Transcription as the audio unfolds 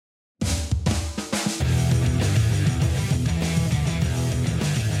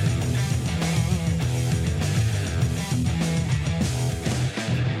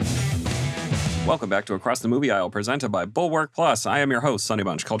Welcome back to Across the Movie Aisle, presented by Bulwark Plus. I am your host, Sonny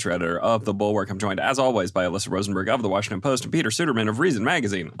Bunch, culture editor of The Bulwark. I'm joined, as always, by Alyssa Rosenberg of The Washington Post and Peter Suderman of Reason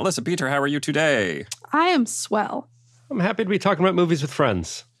Magazine. Alyssa, Peter, how are you today? I am swell. I'm happy to be talking about movies with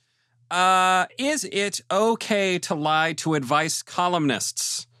friends. Is it okay to lie to advice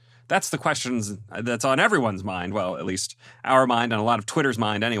columnists? That's the questions that's on everyone's mind. Well, at least our mind and a lot of Twitter's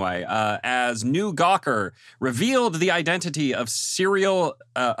mind anyway. As New Gawker revealed the identity of a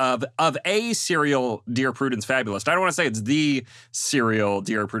serial Dear Prudence fabulist. I don't want to say it's the serial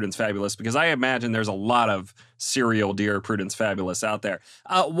Dear Prudence fabulist because I imagine there's a lot of serial Dear Prudence fabulous out there.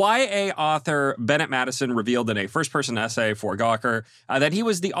 YA author Bennett Madison revealed in a first-person essay for Gawker that he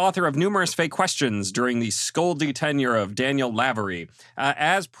was the author of numerous fake questions during the scoldy tenure of Daniel Lavery.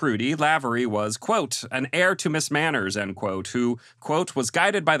 As Prudy, Lavery was, quote, an heir to Miss Manners, end quote, who, quote, was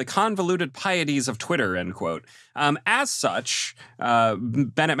guided by the convoluted pieties of Twitter, end quote. As such,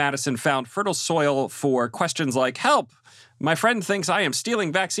 Bennett Madison found fertile soil for questions like, help! My friend thinks I am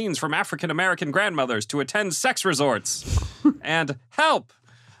stealing vaccines from African-American grandmothers to attend sex resorts. And help!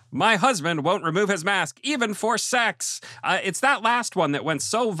 My husband won't remove his mask, even for sex. It's that last one that went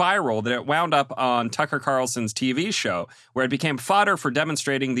so viral that it wound up on Tucker Carlson's TV show, where it became fodder for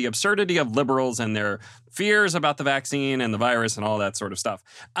demonstrating the absurdity of liberals and their fears about the vaccine and the virus and all that sort of stuff.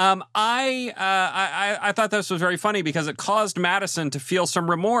 I thought this was very funny because it caused Madison to feel some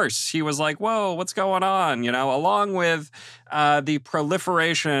remorse. He was like, whoa, what's going on? You know, along with the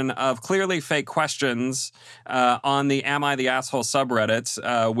proliferation of clearly fake questions on the Am I the Asshole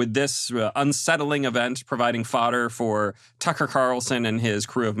subreddit, with this unsettling event providing fodder for Tucker Carlson and his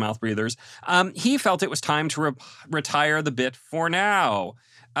crew of mouth breathers, he felt it was time to retire the bit for now.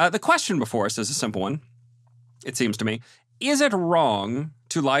 The question before us is a simple one, it seems to me. Is it wrong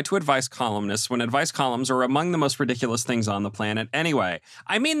to lie to advice columnists when advice columns are among the most ridiculous things on the planet anyway?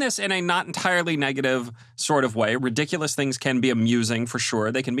 I mean this in a not entirely negative sort of way. Ridiculous things can be amusing for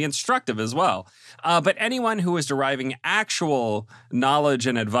sure. They can be instructive as well. But anyone who is deriving actual knowledge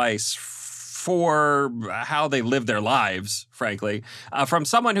and advice for how they live their lives, frankly, from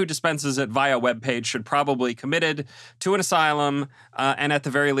someone who dispenses it via webpage should probably be committed to an asylum and at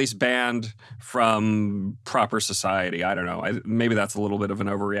the very least banned from proper society. I don't know. Maybe that's a little bit of an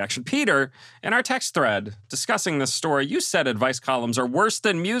overreaction. Peter, in our text thread discussing this story, you said advice columns are worse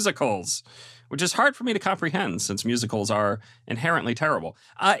than musicals, which is hard for me to comprehend since musicals are inherently terrible.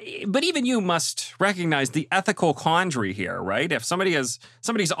 But even you must recognize the ethical quandary here, right? If somebody's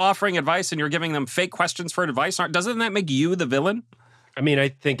offering advice and you're giving them fake questions for advice, doesn't that make you the villain? I mean, I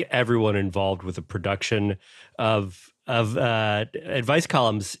think everyone involved with the production of advice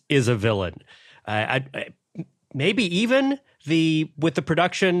columns is a villain. Maybe even with the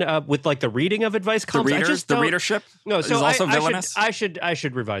production with like the reading of advice columns, the readership is also villainous. I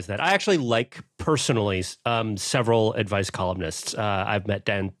should revise that. I actually like personally several advice columnists. I've met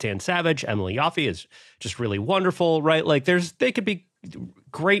Dan Savage, Emily Yoffe is just really wonderful, right? Like they could be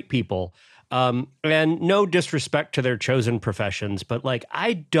great people, and no disrespect to their chosen professions, but like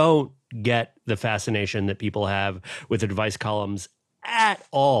I don't get the fascination that people have with advice columns at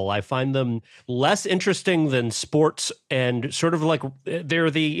all. I find them less interesting than sports and sort of like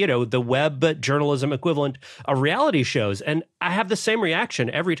they're the web journalism equivalent of reality shows. And I have the same reaction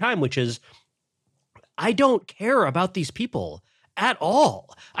every time, which is I don't care about these people at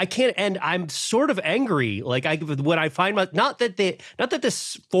all. I can't, and I'm sort of angry. Like when I find not that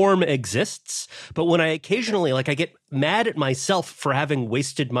this form exists, but when I occasionally I get mad at myself for having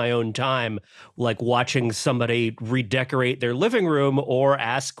wasted my own time, like watching somebody redecorate their living room or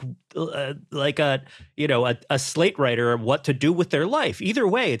ask a slate writer what to do with their life. Either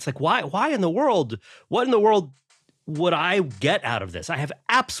way, it's like why in the world? What in the world would I get out of this? I have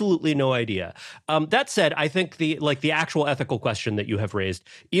absolutely no idea. That said, I think the actual ethical question that you have raised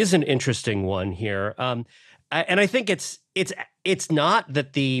is an interesting one here. And I think it's not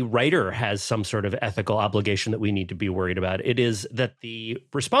that the writer has some sort of ethical obligation that we need to be worried about. It is that the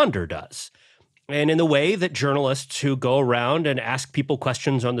responder does. And in the way that journalists who go around and ask people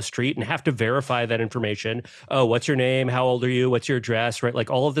questions on the street and have to verify that information, oh, what's your name? How old are you? What's your address? Right? Like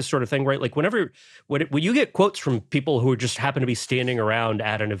all of this sort of thing, right? Like when you get quotes from people who just happen to be standing around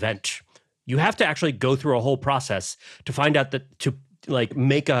at an event, you have to actually go through a whole process to find out to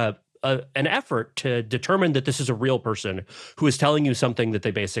make an effort to determine that this is a real person who is telling you something that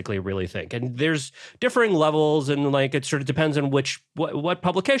they basically really think. And there's differing levels, and it sort of depends on what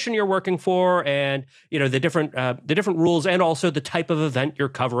publication you're working for, and the different rules, and also the type of event you're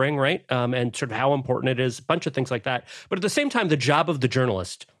covering, right? And sort of how important it is, a bunch of things like that. But at the same time, the job of the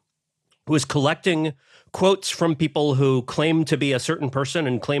journalist who is collecting quotes from people who claim to be a certain person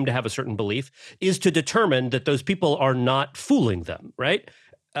and claim to have a certain belief is to determine that those people are not fooling them, right?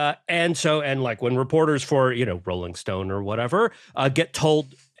 And like when reporters for, Rolling Stone or whatever get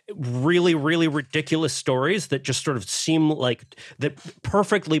told really, really ridiculous stories that just sort of seem like that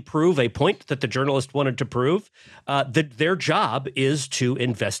perfectly prove a point that the journalist wanted to prove, that their job is to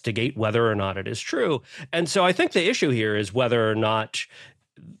investigate whether or not it is true. And so I think the issue here is whether or not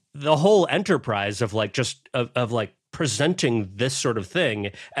the whole enterprise of like just of like presenting this sort of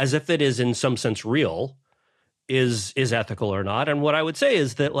thing as if it is in some sense real is ethical or not. And what I would say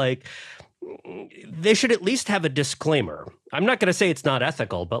is that like they should at least have a disclaimer. I'm not going to say it's not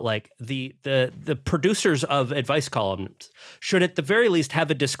ethical, but like the producers of advice columns should at the very least have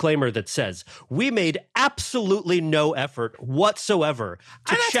a disclaimer that says, we made absolutely no effort whatsoever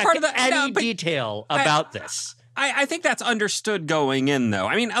to check any detail about this. I think that's understood going in, though.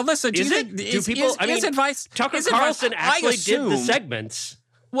 I mean, Alyssa, do you think is advice? Tucker Carlson actually did the segments.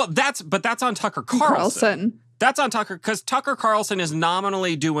 Well, that's on Tucker Carlson. That's on Tucker, because Tucker Carlson is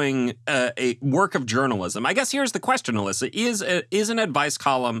nominally doing a work of journalism. I guess here's the question, Alyssa. Is an advice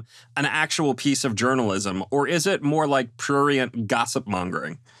column an actual piece of journalism, or is it more like prurient gossip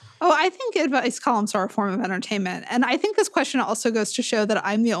mongering? Oh, I think advice columns are a form of entertainment. And I think this question also goes to show that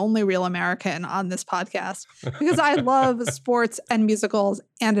I'm the only real American on this podcast because I love sports and musicals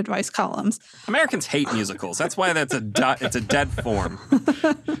and advice columns. Americans hate musicals. That's why it's a dead form.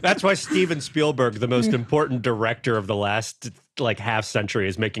 That's why Steven Spielberg, the most important director of the last like half century,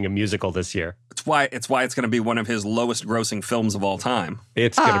 is making a musical this year. It's why it's going to be one of his lowest grossing films of all time.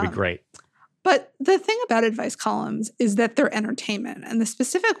 It's going to be great. But the thing about advice columns is that they're entertainment. And the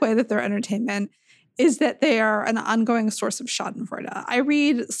specific way that they're entertainment is that they are an ongoing source of schadenfreude. I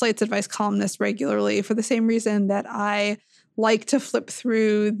read Slate's advice columnists regularly for the same reason that I like to flip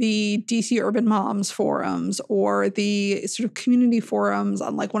through the DC Urban Moms forums or the sort of community forums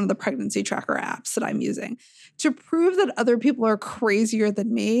on like one of the pregnancy tracker apps that I'm using to prove that other people are crazier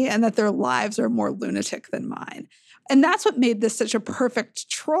than me and that their lives are more lunatic than mine. And that's what made this such a perfect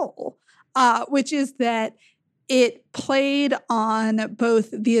troll. Which is that it played on both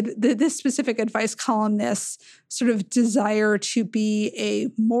this specific advice columnist's sort of desire to be a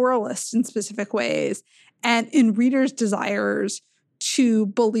moralist in specific ways and in readers' desires to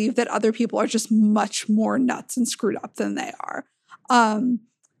believe that other people are just much more nuts and screwed up than they are. And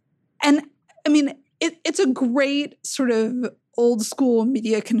I mean, it's a great sort of old school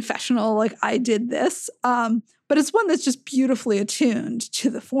media confessional, like I did this. But it's one that's just beautifully attuned to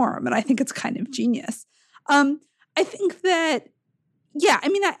the forum. And I think it's kind of genius. I think that,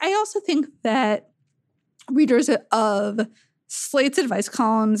 I also think that readers of Slate's advice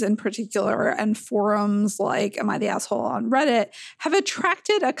columns in particular and forums like Am I the Asshole on Reddit have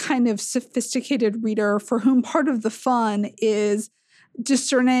attracted a kind of sophisticated reader for whom part of the fun is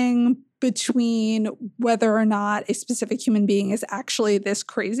discerning between whether or not a specific human being is actually this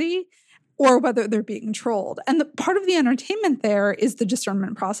crazy or whether they're being trolled. And part of the entertainment there is the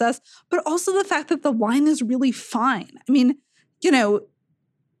discernment process, but also the fact that the line is really fine. I mean, there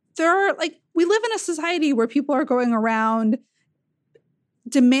are we live in a society where people are going around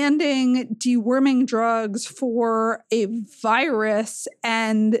demanding deworming drugs for a virus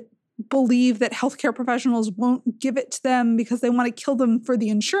and believe that healthcare professionals won't give it to them because they want to kill them for the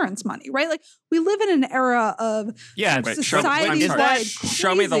insurance money, right? Like we live in an era of society-wide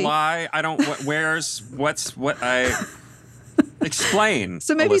show me the lie. I don't. Explain.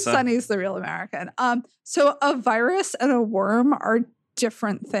 So maybe Alyssa. Sunny's the real American. So a virus and a worm are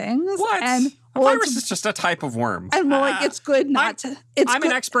different things. What? And a virus is just a type of worm. And it's good not to. I'm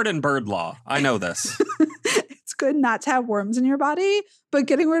an expert in bird law. I know this. It's good not to have worms in your body, but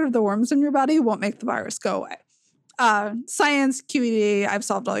getting rid of the worms in your body won't make the virus go away. Science, QED, I've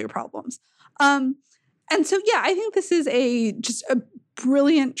solved all your problems. And so, I think this is just a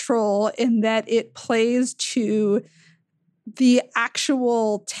brilliant troll in that it plays to the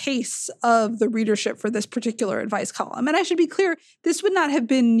actual tastes of the readership for this particular advice column. And I should be clear, this would not have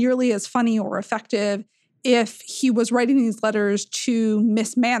been nearly as funny or effective if he was writing these letters to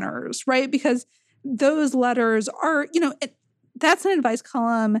Miss Manners, right? Because those letters are, that's an advice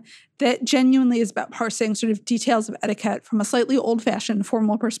column that genuinely is about parsing sort of details of etiquette from a slightly old-fashioned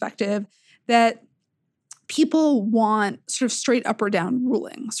formal perspective that people want sort of straight up or down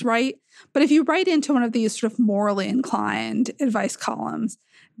rulings, right? But if you write into one of these sort of morally inclined advice columns,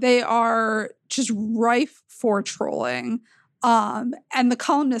 they are just rife for trolling. And the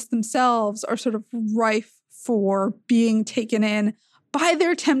columnists themselves are sort of rife for being taken in by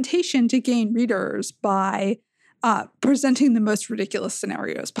their temptation to gain readers by presenting the most ridiculous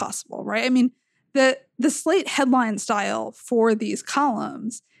scenarios possible, right? I mean, the Slate headline style for these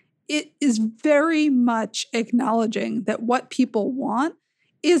columns, it is very much acknowledging that what people want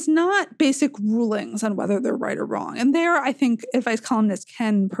is not basic rulings on whether they're right or wrong. And there, I think advice columnists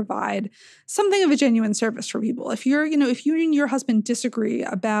can provide something of a genuine service for people. If you're, if you and your husband disagree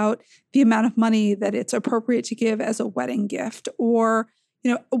about the amount of money that it's appropriate to give as a wedding gift, or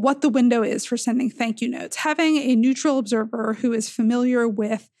what the window is for sending thank you notes, having a neutral observer who is familiar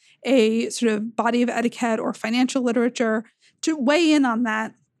with a sort of body of etiquette or financial literature to weigh in on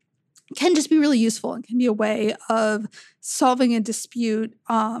that can just be really useful and can be a way of solving a dispute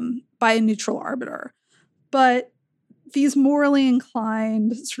by a neutral arbiter. But these morally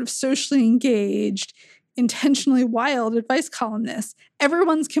inclined, sort of socially engaged, intentionally wild advice columnists,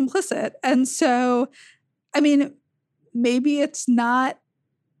 everyone's complicit. And so, maybe it's not,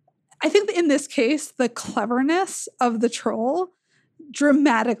 I think in this case, the cleverness of the troll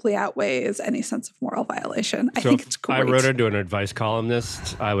dramatically outweighs any sense of moral violation. I think it's great. I wrote into an advice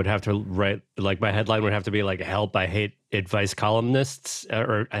columnist. I would have to write, my headline would have to be help, I hate advice columnists,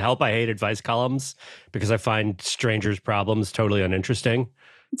 or help, I hate advice columns, because I find strangers' problems totally uninteresting.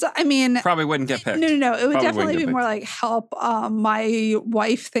 So, probably wouldn't get picked. No. It would definitely be more help. My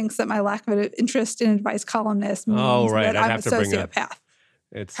wife thinks that my lack of interest in advice columnists means that I'm a sociopath.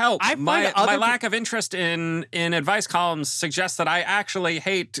 It's help. My lack of interest in advice columns suggests that I actually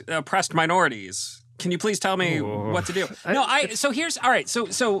hate oppressed minorities. Can you please tell me what to do? So here's all right. So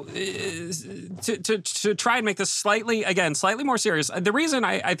to try and make this slightly more serious. The reason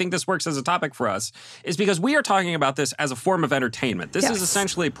I think this works as a topic for us is because we are talking about this as a form of entertainment. This is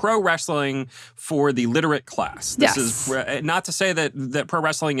essentially pro wrestling for the literate class. This is not to say that pro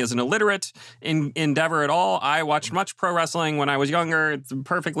wrestling is an illiterate endeavor at all. I watched much pro wrestling when I was younger. It's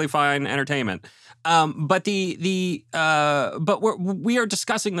perfectly fine entertainment. But we are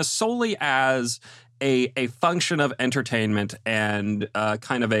discussing this solely as a function of entertainment and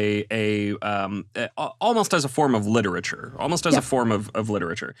kind of almost as a form of literature, a form of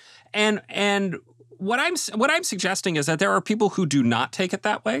literature. And what I'm suggesting is that there are people who do not take it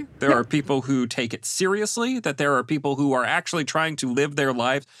that way. There are people who take it seriously, that there are people who are actually trying to live their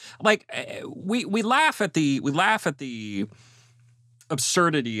lives. We laugh at the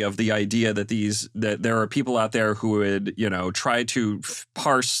absurdity of the idea that there are people out there who would, try to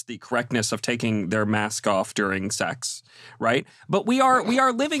parse the correctness of taking their mask off during sex, right? But we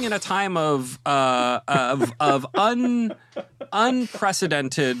are living in a time of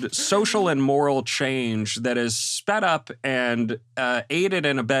unprecedented social and moral change that is sped up and aided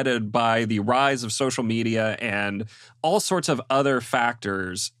and abetted by the rise of social media and all sorts of other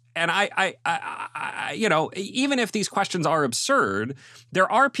factors. And I, even if these questions are absurd, there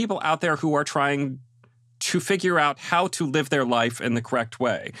are people out there who are trying to figure out how to live their life in the correct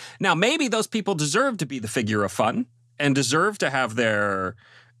way. Now, maybe those people deserve to be the figure of fun and deserve to have their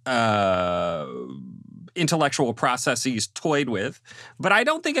intellectual processes toyed with, but I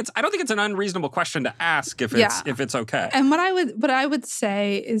don't think it's an unreasonable question to ask if it's okay. And what I would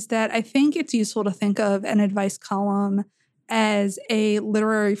say is that I think it's useful to think of an advice column as a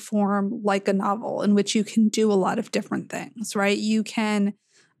literary form like a novel in which you can do a lot of different things, right? You can,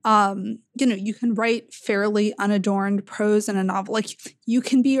 you can write fairly unadorned prose in a novel. You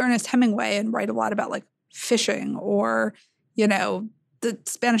can be Ernest Hemingway and write a lot about fishing or, the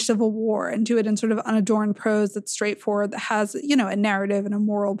Spanish Civil War and do it in sort of unadorned prose that's straightforward, that has, a narrative and a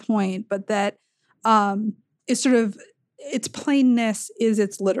moral point, but that is sort of, its plainness is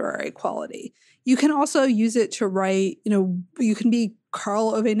its literary quality. You can also use it to write, you can be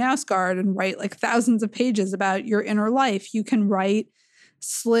Karl Ove Knausgaard and write thousands of pages about your inner life. You can write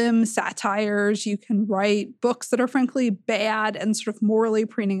slim satires. You can write books that are frankly bad and sort of morally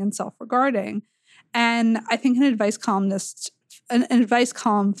preening and self-regarding. And I think an advice column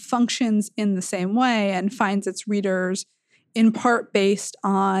functions in the same way and finds its readers in part based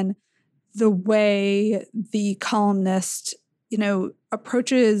on the way the columnist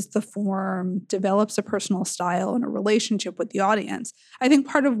approaches the form, develops a personal style and a relationship with the audience. I think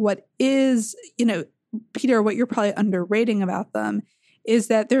part of what is, Peter, what you're probably underrating about them is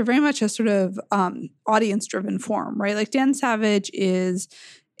that they're very much a sort of audience-driven form, right? Dan Savage is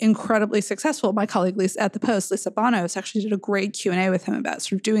incredibly successful. My colleague Lisa at the Post, Lisa Bonos, actually did a great Q&A with him about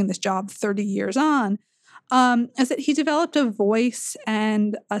sort of doing this job 30 years on, is that he developed a voice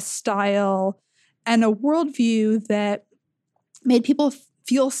and a style and a worldview that made people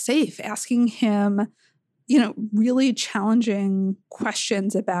feel safe asking him, really challenging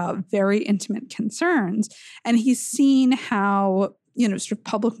questions about very intimate concerns. And he's seen how sort of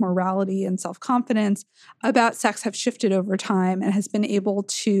public morality and self-confidence about sex have shifted over time and has been able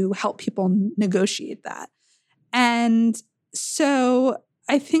to help people negotiate that. And so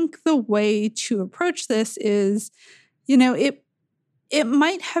I think the way to approach this is, it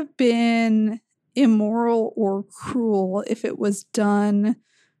might have been immoral or cruel if it was done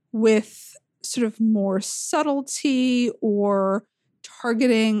with sort of more subtlety or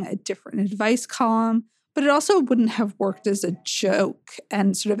targeting a different advice column, but it also wouldn't have worked as a joke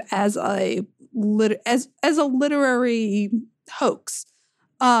and sort of as a literary hoax.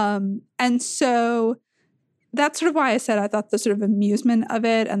 And so that's sort of why I said I thought the sort of amusement of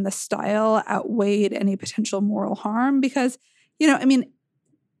it and the style outweighed any potential moral harm because,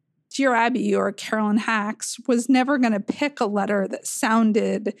 Dear Abby or Carolyn Hax was never going to pick a letter that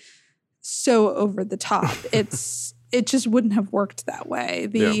sounded so over the top. It just wouldn't have worked that way.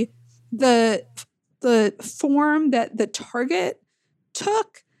 The form that the target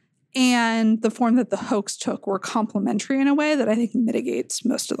took and the form that the hoax took were complementary in a way that I think mitigates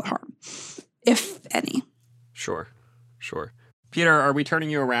most of the harm, if any. Sure. Peter, are we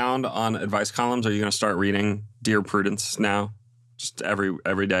turning you around on advice columns? Are you going to start reading Dear Prudence now? Just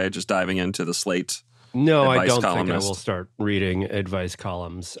every day, just diving into the Slate. No, I don't think I will start reading advice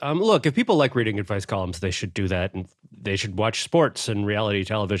columns. Look, if people like reading advice columns, they should do that, and they should watch sports and reality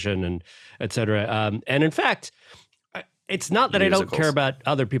television and et cetera. And in fact, it's not that Musicals. I don't care about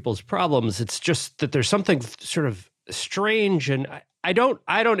other people's problems. It's just that there's something sort of strange, and I don't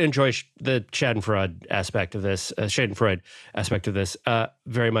enjoy the Schadenfreude aspect of this,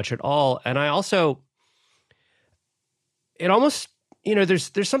 very much at all. And I also, it almost,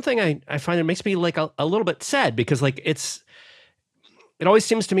 there's something I find that makes me like a little bit sad because like it always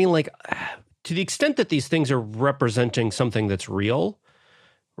seems to me like to the extent that these things are representing something that's real,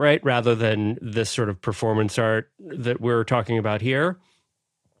 right? Rather than this sort of performance art that we're talking about here,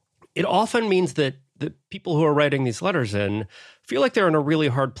 it often means that the people who are writing these letters in feel like they're in a really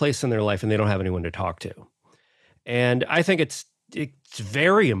hard place in their life and they don't have anyone to talk to. And I think it's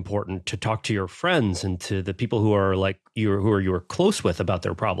very important to talk to your friends and to the people who are like you are close with about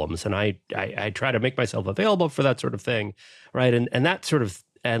their problems. And I try to make myself available for that sort of thing, right? And that sort of,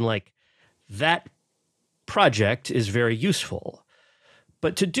 and like that project is very useful.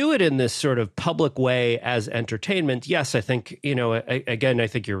 But to do it in this sort of public way as entertainment, yes, I think, again, I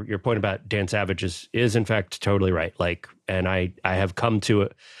think your point about Dan Savage is in fact totally right. Like, and I have come to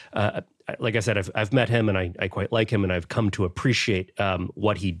like I said, I've met him and I quite like him, and I've come to appreciate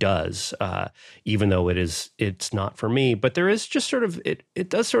what he does, even though it's not for me. But there is just sort of it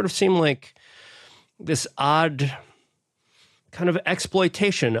does sort of seem like this odd kind of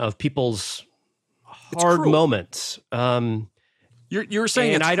exploitation of people's hard moments. You're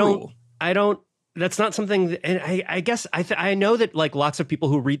saying and it's cruel. I don't. That's not something that, and I guess I know that like lots of people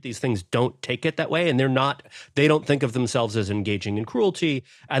who read these things don't take it that way, and they don't think of themselves as engaging in cruelty,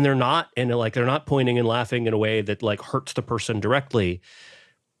 and they're not pointing and laughing in a way that like hurts the person directly.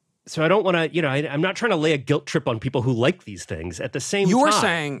 So I don't want to, I'm not trying to lay a guilt trip on people who like these things. At the same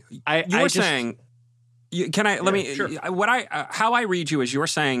time, how I read you is you're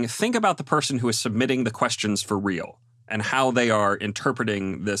saying, think about the person who is submitting the questions for real, and how they are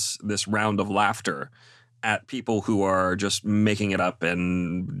interpreting this round of laughter at people who are just making it up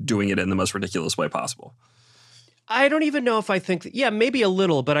and doing it in the most ridiculous way possible. I don't even know if I think maybe a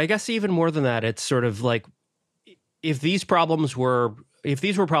little, but I guess even more than that, it's sort of like if these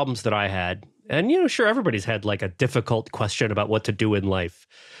were problems that I had, and sure, everybody's had like a difficult question about what to do in life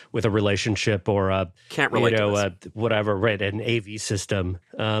with a relationship or can't relate to whatever, right? An AV system,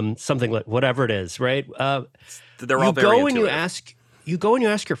 something like whatever it is, right? They're all very intuitive. You go and you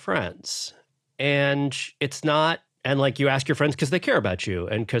ask your friends, and it's not, and like you ask your friends because they care about you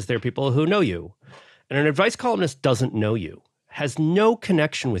and because they're people who know you. And an advice columnist doesn't know you, has no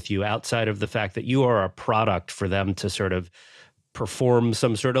connection with you outside of the fact that you are a product for them to sort of perform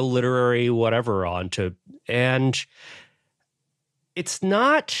some sort of literary whatever onto. And it's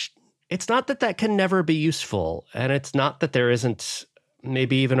not that can never be useful. And it's not that there isn't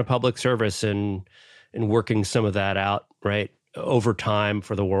maybe even a public service in working some of that out, right, over time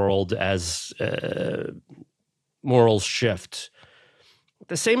for the world as morals shift. At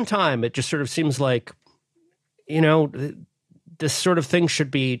the same time, it just sort of seems like, this sort of thing should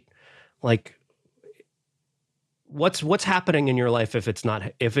be like, what's happening in your life if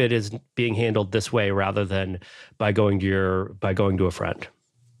it is being handled this way rather than by going to a friend.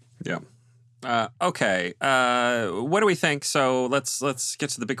 Yeah. Okay. What do we think? So let's get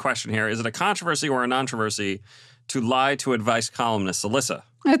to the big question here. Is it a controversy or a non-controversy to lie to advice columnists? Alyssa?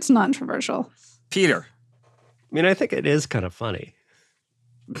 It's non-controversial. Peter? I mean, I think it is kind of funny.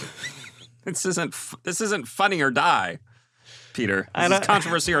 This isn't funny or die, Peter. This is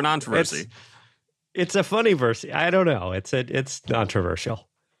controversy or non-controversy. It's a funny verse. I don't know. It's controversial.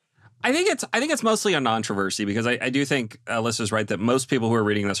 I think it's mostly a non-controversy because I do think Alyssa's right that most people who are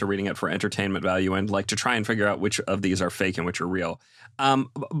reading this are reading it for entertainment value and like to try and figure out which of these are fake and which are real.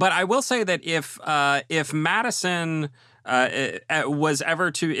 But I will say that if Madison if it was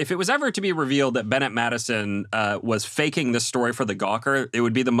ever to be revealed that Bennett Madison was faking this story for the Gawker, it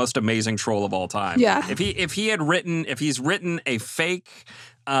would be the most amazing troll of all time. Yeah. If he's written a fake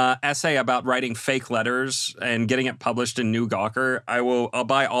essay about writing fake letters and getting it published in New Gawker, I'll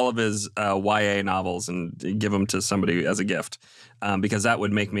buy all of his YA novels and give them to somebody as a gift because that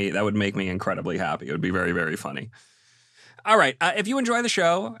would make me incredibly happy. It would be very, very funny. All right. If you enjoy the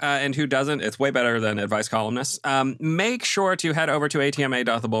show, and who doesn't, it's way better than Advice Columnists, make sure to head over to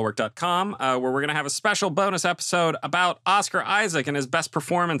atma.thebulwark.com, where we're going to have a special bonus episode about Oscar Isaac and his best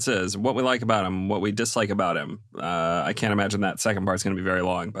performances, what we like about him, what we dislike about him. I can't imagine that second part's going to be very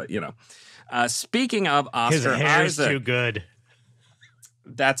long, but, you know. Speaking of Oscar Isaac. His hair's Isaac, too good.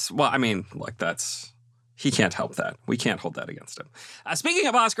 He can't help that. We can't hold that against him. Speaking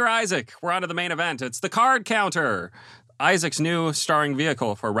of Oscar Isaac, we're on to the main event. It's the Card Counter, Isaac's new starring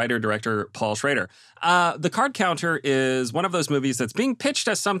vehicle for writer-director Paul Schrader. The Card Counter is one of those movies that's being pitched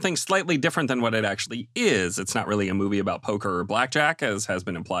as something slightly different than what it actually is. It's not really a movie about poker or blackjack, as has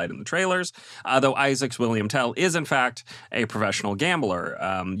been implied in the trailers, though Isaac's William Tell is, in fact, a professional gambler.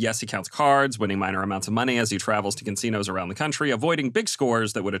 Yes, he counts cards, winning minor amounts of money as he travels to casinos around the country, avoiding big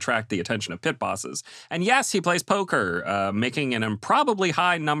scores that would attract the attention of pit bosses. And yes, he plays poker, making an improbably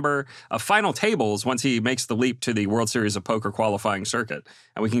high number of final tables once he makes the leap to the World Series of Poker qualifying circuit.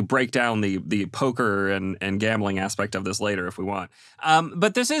 And we can break down the poker and gambling aspect of this later if we want.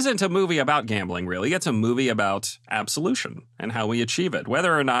 But this isn't a movie about gambling, really. It's a movie about absolution and how we achieve it,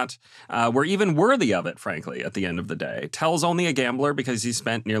 whether or not we're even worthy of it, frankly, at the end of the day. Tell's only a gambler because he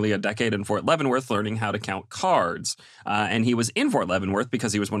spent nearly a decade in Fort Leavenworth learning how to count cards. And he was in Fort Leavenworth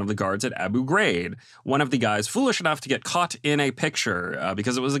because he was one of the guards at Abu Ghraib, one of the guys foolish enough to get caught in a picture,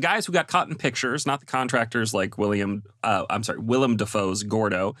 because it was the guys who got caught in pictures, not the contractors like Willem Dafoe's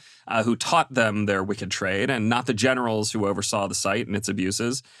Gordo, who taught them their wicked trade, and not the generals who oversaw the site and its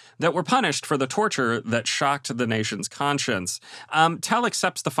abuses, that were punished for the torture that shocked the nation's conscience. Tell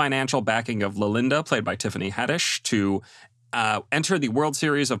accepts the financial backing of Lalinda, played by Tiffany Haddish, to enter the World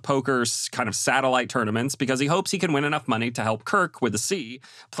Series of Poker's kind of satellite tournaments because he hopes he can win enough money to help Kirk with a C,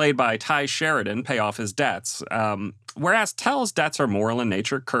 played by Ty Sheridan, pay off his debts. Whereas Tell's debts are moral in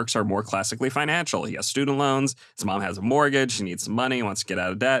nature, Kirk's are more classically financial. He has student loans, his mom has a mortgage, he needs some money, he wants to get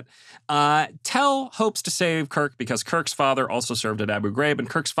out of debt. Tell hopes to save Kirk because Kirk's father also served at Abu Ghraib, and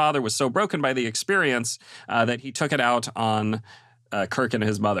Kirk's father was so broken by the experience that he took it out on Kirk and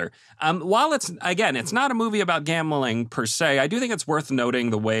his mother. While it's not a movie about gambling per se, I do think it's worth noting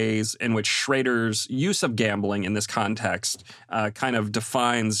the ways in which Schrader's use of gambling in this context kind of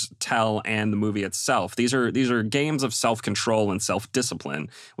defines Tell and the movie itself. These are games of self-control and self-discipline.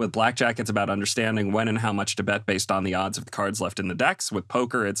 With blackjack, it's about understanding when and how much to bet based on the odds of the cards left in the decks. With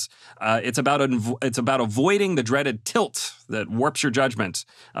poker, it's about avoiding the dreaded tilt that warps your judgment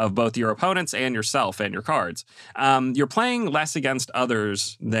of both your opponents and yourself and your cards. You're playing less against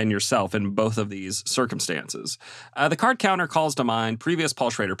others than yourself in both of these circumstances. The Card Counter calls to mind previous Paul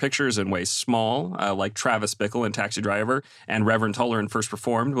Schrader pictures in ways small, like Travis Bickle in Taxi Driver and Reverend Toller in First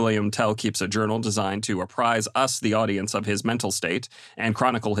Reformed. William Tell keeps a journal designed to apprise us, the audience, of his mental state and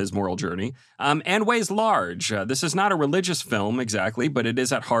chronicle his moral journey, and ways large. This is not a religious film exactly, but it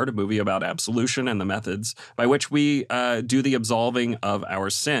is at heart a movie about absolution and the methods by which we do the absolving of our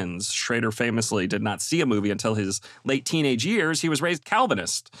sins. Schrader famously did not see a movie until his late teenage years. He was raised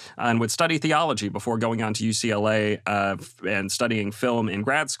Calvinist and would study theology before going on to UCLA and studying film in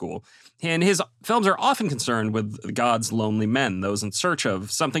grad school. And his films are often concerned with God's lonely men, those in search of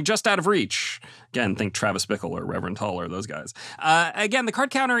something just out of reach. Again, think Travis Bickle or Reverend Toller, those guys. Again, The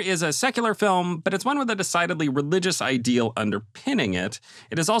Card Counter is a secular film, but it's one with a decidedly religious ideal underpinning it.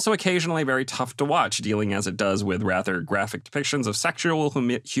 It is also occasionally very tough to watch, dealing as it does with rather graphic depictions of sexual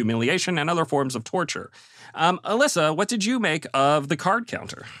humiliation and other forms of torture. Alyssa, what did you make of The Card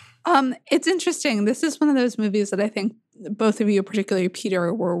Counter? It's interesting. This is one of those movies that I think both of you, particularly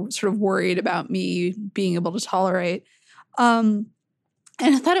Peter, were sort of worried about me being able to tolerate. And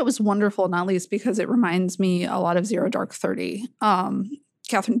I thought it was wonderful, not least because it reminds me a lot of Zero Dark 30,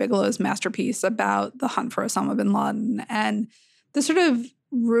 Catherine Bigelow's masterpiece about the hunt for Osama bin Laden and the sort of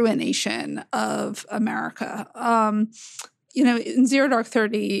ruination of America. In Zero Dark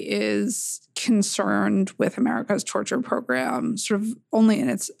 30 is concerned with America's torture program, sort of only in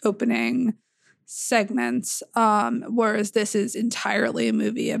its opening segments, whereas this is entirely a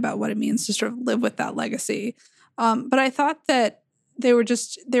movie about what it means to sort of live with that legacy. But I thought that they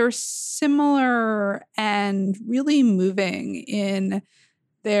were similar and really moving in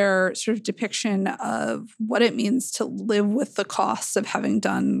their sort of depiction of what it means to live with the costs of having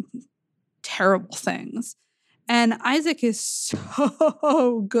done terrible things. And Isaac is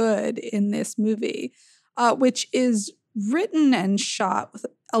so good in this movie, which is written and shot with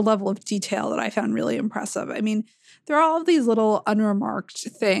a level of detail that I found really impressive. I mean, there are all of these little unremarked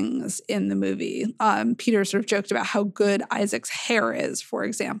things in the movie. Peter sort of joked about how good Isaac's hair is, for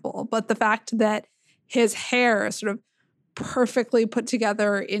example, but the fact that his hair is sort of perfectly put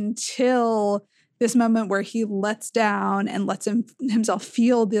together until this moment where he lets down and lets himself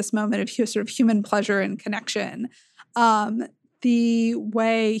feel this moment of sort of human pleasure and connection. The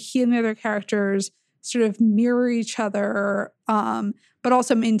way he and the other characters sort of mirror each other, but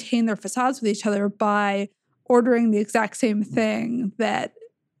also maintain their facades with each other by ordering the exact same thing that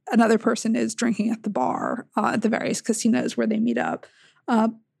another person is drinking at the bar at the various casinos where they meet up.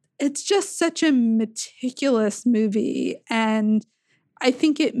 It's just such a meticulous movie, and I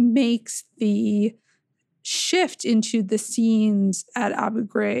think it makes the shift into the scenes at Abu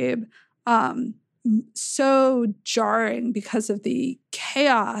Ghraib so jarring because of the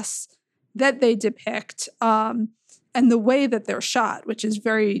chaos that they depict and the way that they're shot, which is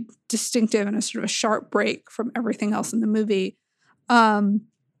very distinctive and a sort of a sharp break from everything else in the movie. That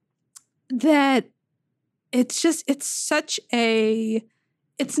it's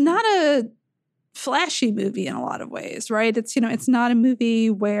not a flashy movie in a lot of ways, right? It's not a movie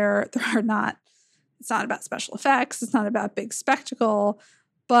where it's not about special effects. It's not about big spectacle,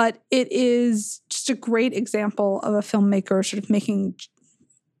 but it is just a great example of a filmmaker sort of making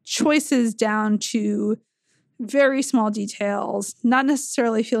choices down to very small details, not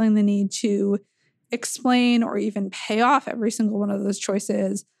necessarily feeling the need to explain or even pay off every single one of those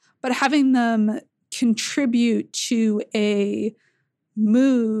choices, but having them contribute to a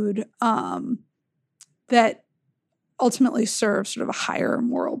mood that ultimately serves sort of a higher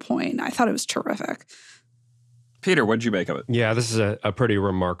moral point. I thought it was terrific. Peter, what did you make of it? Yeah, this is a pretty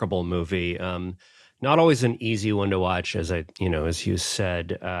remarkable movie. Not always an easy one to watch, as you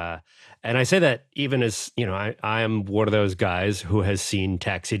said. And I say that even as, I am one of those guys who has seen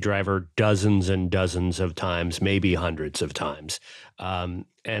Taxi Driver dozens and dozens of times, maybe hundreds of times. And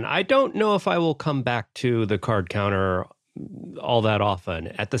I don't know if I will come back to The Card Counter all that often.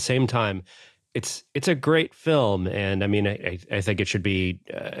 At the same time, it's a great film, and I mean, I think it should be.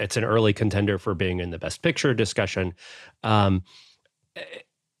 It's an early contender for being in the Best Picture discussion.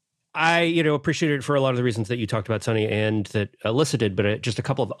 I appreciate it for a lot of the reasons that you talked about, Sonny, and that Alyssa did, but just a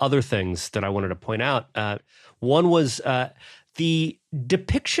couple of other things that I wanted to point out. One was the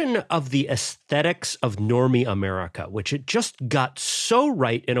depiction of the aesthetics of normie America, which it just got so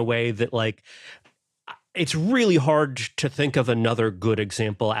right in a way that, like, it's really hard to think of another good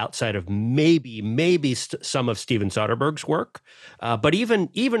example outside of maybe some of Steven Soderbergh's work. But even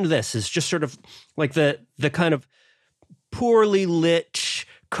this is just sort of like the kind of poorly lit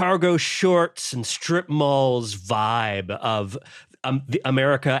cargo shorts and strip malls vibe of the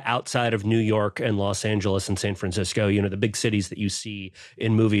America outside of New York and Los Angeles and San Francisco, the big cities that you see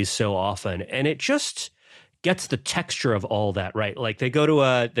in movies so often. And it just gets the texture of all that right. Like, they go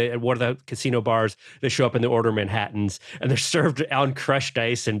to one of the casino bars, they show up and they order Manhattans, and they're served on crushed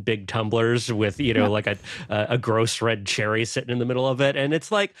ice in big tumblers with, like a gross red cherry sitting in the middle of it. And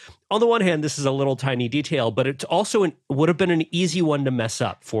it's like, on the one hand, this is a little tiny detail, but it's also would have been an easy one to mess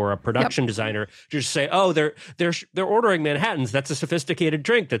up for a production designer to just say, oh, they're ordering Manhattans. That's a sophisticated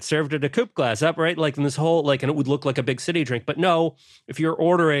drink that's served in a coupe glass, up right? Like, in this whole, like, and it would look like a big city drink. But no, if you're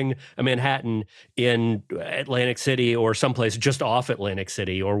ordering a Manhattan in Atlantic City or someplace just off Atlantic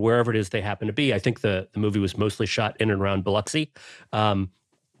City or wherever it is they happen to be, I think the movie was mostly shot in and around Biloxi.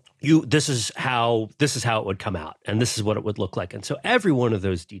 This is how it would come out, and this is what it would look like. And so every one of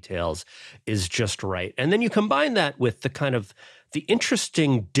those details is just right. And then you combine that with the kind of the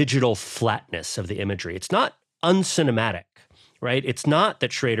interesting digital flatness of the imagery. It's not uncinematic, right? It's not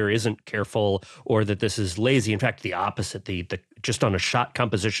that Schrader isn't careful or that this is lazy. In fact, the opposite. The just on a shot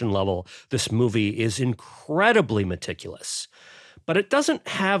composition level, this movie is incredibly meticulous. But it doesn't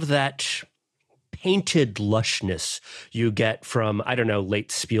have that painted lushness you get from, I don't know,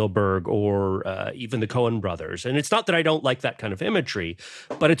 late Spielberg or even the Coen brothers. And it's not that I don't like that kind of imagery,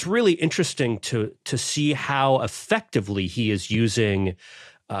 but it's really interesting to see how effectively he is using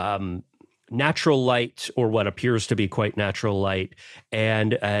natural light, or what appears to be quite natural light,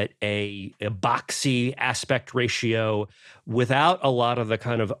 and a boxy aspect ratio without a lot of the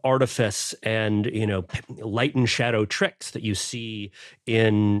kind of artifice and light and shadow tricks that you see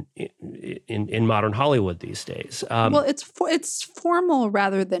in modern Hollywood these days. Well, it's formal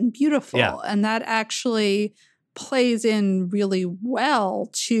rather than beautiful, and that actually plays in really well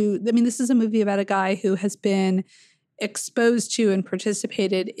to. I mean, this is a movie about a guy who has been exposed to and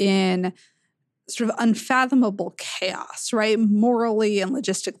participated in sort of unfathomable chaos, right? Morally and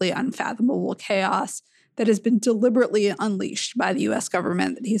logistically unfathomable chaos that has been deliberately unleashed by the U.S.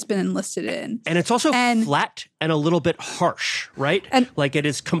 government that he's been enlisted in. And it's also flat and a little bit harsh, right? And like it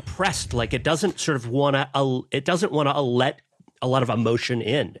is compressed, like it doesn't sort of want to, it doesn't want to let a lot of emotion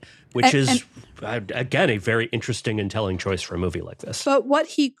in, which is, again, a very interesting and telling choice for a movie like this. But what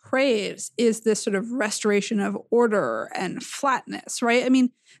he craves is this sort of restoration of order and flatness, right? I mean,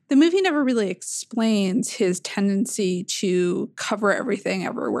 the movie never really explains his tendency to cover everything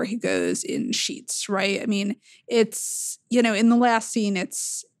everywhere he goes in sheets, right? I mean, it's, in the last scene,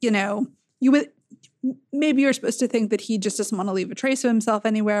 it's, maybe you're supposed to think that he just doesn't want to leave a trace of himself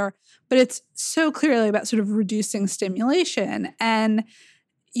anywhere, but it's so clearly about sort of reducing stimulation. And,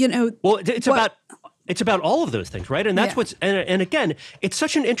 well, it's about all of those things, right? And that's what's, and again, it's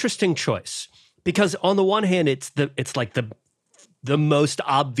such an interesting choice because on the one hand, it's like the most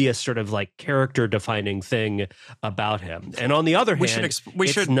obvious sort of like character defining thing about him. And on the other hand, we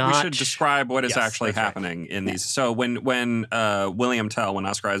should describe what is actually happening in these. So when William Tell, when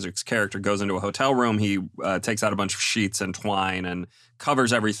Oscar Isaac's character goes into a hotel room, he takes out a bunch of sheets and twine and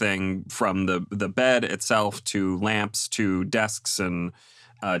covers everything from the bed itself to lamps to desks and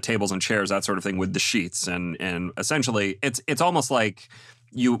tables and chairs, that sort of thing, with the sheets. And essentially it's almost like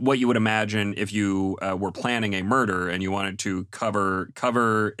what you would imagine if you were planning a murder and you wanted to cover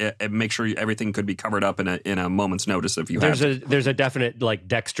it and make sure everything could be covered up in a moment's notice if you had to. There's a definite like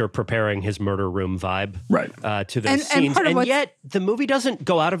Dexter preparing his murder room vibe, right, to those scenes, and yet the movie doesn't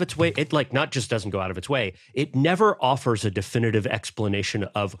go out of its way. It like not just doesn't go out of its way. It never offers a definitive explanation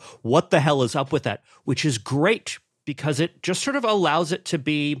of what the hell is up with that, which is great because it just sort of allows it to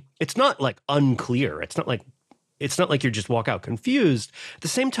be. It's not like unclear. It's not like you just walk out confused. At the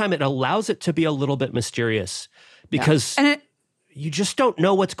same time, it allows it to be a little bit mysterious because you just don't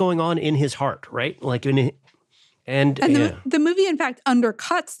know what's going on in his heart, right? Like the movie, in fact,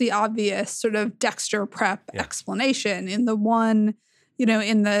 undercuts the obvious sort of Dexter prep explanation in the one,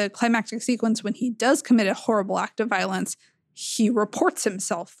 in the climactic sequence when he does commit a horrible act of violence, he reports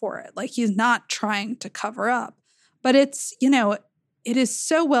himself for it. Like he's not trying to cover up. But it's, it is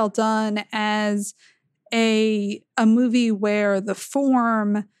so well done as a movie where the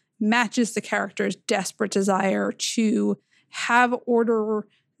form matches the character's desperate desire to have order,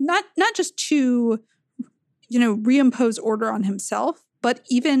 not just to, reimpose order on himself, but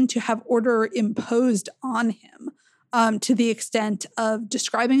even to have order imposed on him, to the extent of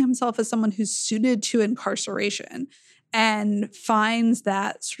describing himself as someone who's suited to incarceration and finds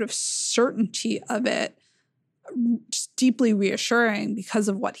that sort of certainty of it just deeply reassuring because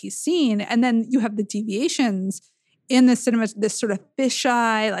of what he's seen. And then you have the deviations in the cinema, this sort of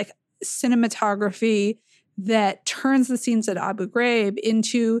fisheye, like cinematography that turns the scenes at Abu Ghraib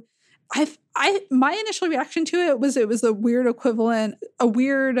into, my initial reaction to it was a weird equivalent, a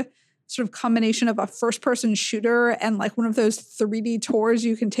weird sort of combination of a first-person shooter and like one of those 3D tours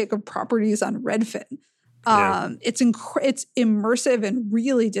you can take of properties on Redfin. It's immersive and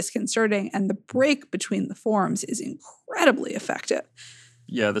really disconcerting, and the break between the forms is incredibly effective.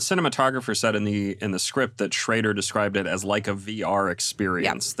 Yeah, the cinematographer said in the script that Schrader described it as like a VR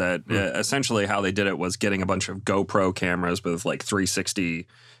experience. That essentially how they did it was getting a bunch of GoPro cameras with like 360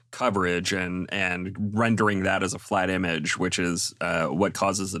 coverage and rendering that as a flat image, which is what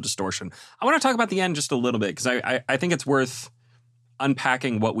causes the distortion. I want to talk about the end just a little bit because I think it's worth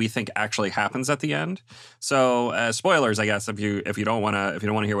unpacking what we think actually happens at the end. So spoilers, I guess, if you don't want to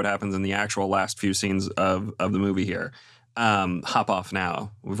hear what happens in the actual last few scenes of the movie here, hop off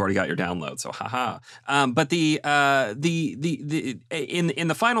now. We've already got your download, so haha. But in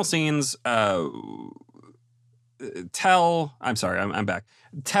the final scenes, I'm back.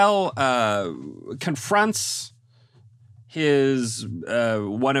 Tell confronts his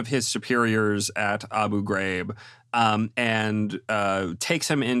one of his superiors at Abu Ghraib. And takes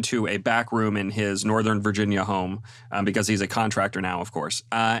him into a back room in his Northern Virginia home because he's a contractor now, of course.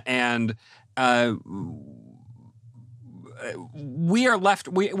 And we are left.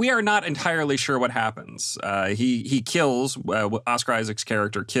 We are not entirely sure what happens. He kills Oscar Isaac's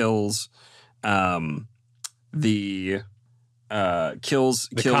character kills the kills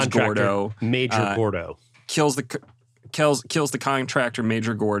contractor, Gordo, Major Gordo, kills the contractor,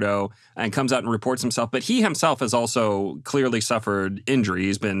 Major Gordo, and comes out and reports himself. But he himself has also clearly suffered injury.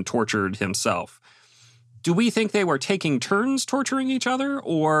 He's been tortured himself. Do we think they were taking turns torturing each other?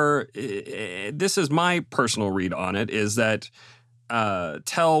 Or this is my personal read on it, is that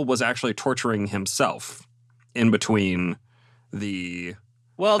Tell was actually torturing himself in between the...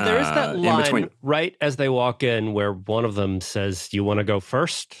 Well, there is that line right as they walk in where one of them says, "You want to go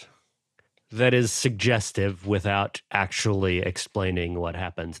first?" That is suggestive without actually explaining what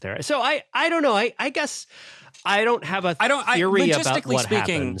happens there. So I don't know. I guess I don't have a theory about what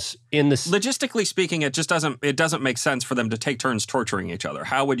happens in this. Logistically speaking, it just doesn't make sense for them to take turns torturing each other.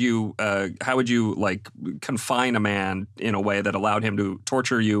 How would you like confine a man in a way that allowed him to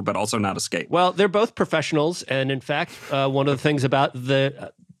torture you but also not escape? Well, they're both professionals, and in fact, one of the things about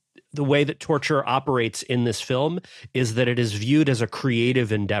the way that torture operates in this film is that it is viewed as a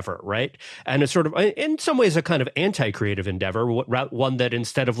creative endeavor, right? And it's sort of, in some ways, a kind of anti-creative endeavor, one that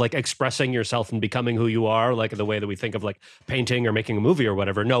instead of like expressing yourself and becoming who you are, like the way that we think of like painting or making a movie or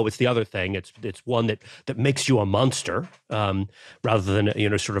whatever, no, it's the other thing. It's one that makes you a monster rather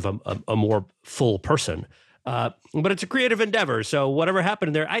than, sort of a more full person. But it's a creative endeavor. So whatever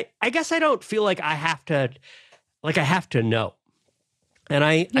happened there, I guess I don't feel like I have to know.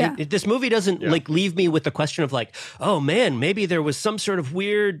 And this movie doesn't like leave me with the question of like, oh man, maybe there was some sort of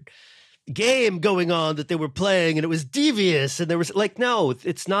weird game going on that they were playing and it was devious. And there was like, no,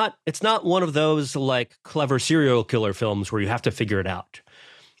 it's not one of those like clever serial killer films where you have to figure it out.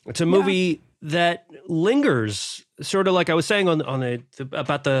 It's a movie that lingers, sort of like I was saying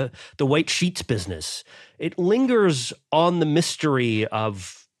about the white sheets business. It lingers on the mystery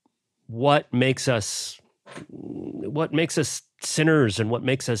of what makes us sinners and what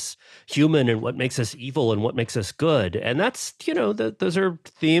makes us human and what makes us evil and what makes us good. And that's, those are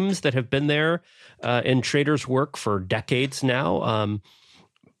themes that have been there in Schrader's work for decades now.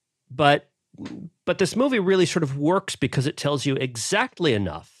 But this movie really sort of works because it tells you exactly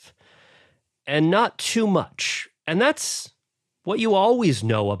enough and not too much. And that's what you always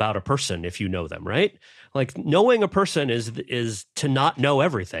know about a person if you know them, right? Like knowing a person is to not know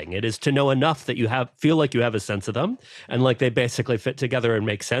everything. It is to know enough that you feel like you have a sense of them and like they basically fit together and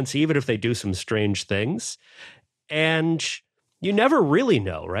make sense, even if they do some strange things. And you never really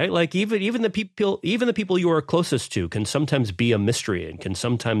know, right? Like even the people you are closest to can sometimes be a mystery and can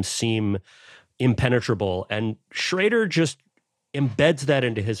sometimes seem impenetrable. And Schrader just embeds that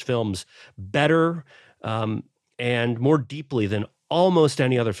into his films better and more deeply than almost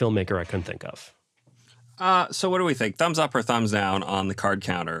any other filmmaker I can think of. So what do we think? Thumbs up or thumbs down on the card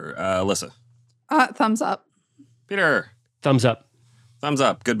counter? Alyssa? Thumbs up. Peter? Thumbs up. Thumbs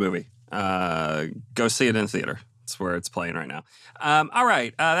up. Good movie. Go see it in theater. That's where it's playing right now. All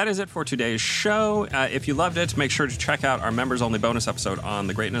right. That is it for today's show. If you loved it, make sure to check out our members-only bonus episode on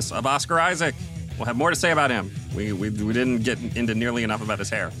the greatness of Oscar Isaac. We'll have more to say about him. We didn't get into nearly enough about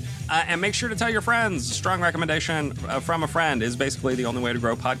his hair. And make sure to tell your friends. Strong recommendation from a friend is basically the only way to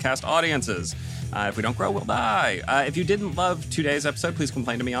grow podcast audiences. If we don't grow, we'll die. If you didn't love today's episode, please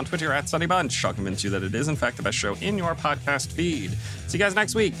complain to me on Twitter @SunnyBunch. I'll convince you that it is, in fact, the best show in your podcast feed. See you guys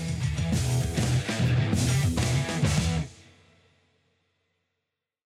next week.